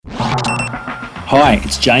Hi,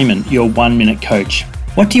 it's Jamin, your 1 Minute Coach.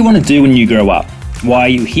 What do you want to do when you grow up? Why are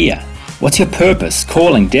you here? What's your purpose,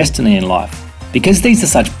 calling, destiny in life? Because these are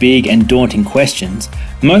such big and daunting questions,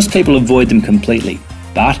 most people avoid them completely.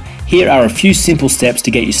 But here are a few simple steps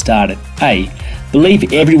to get you started. A.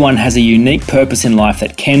 Believe everyone has a unique purpose in life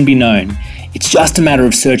that can be known. It's just a matter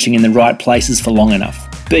of searching in the right places for long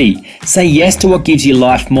enough. B. Say yes to what gives you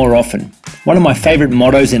life more often. One of my favourite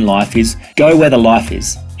mottos in life is, go where the life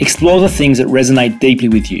is. Explore the things that resonate deeply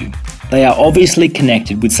with you. They are obviously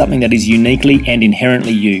connected with something that is uniquely and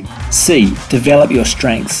inherently you. C. Develop your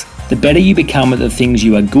strengths. The better you become at the things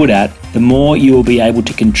you are good at, the more you will be able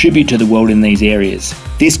to contribute to the world in these areas.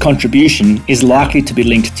 This contribution is likely to be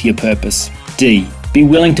linked to your purpose. D. Be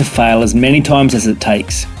willing to fail as many times as it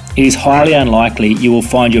takes. It is highly unlikely you will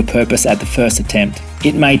find your purpose at the first attempt.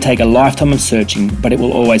 It may take a lifetime of searching, but it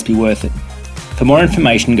will always be worth it. For more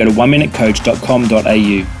information, go to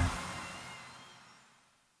oneminutecoach.com.au.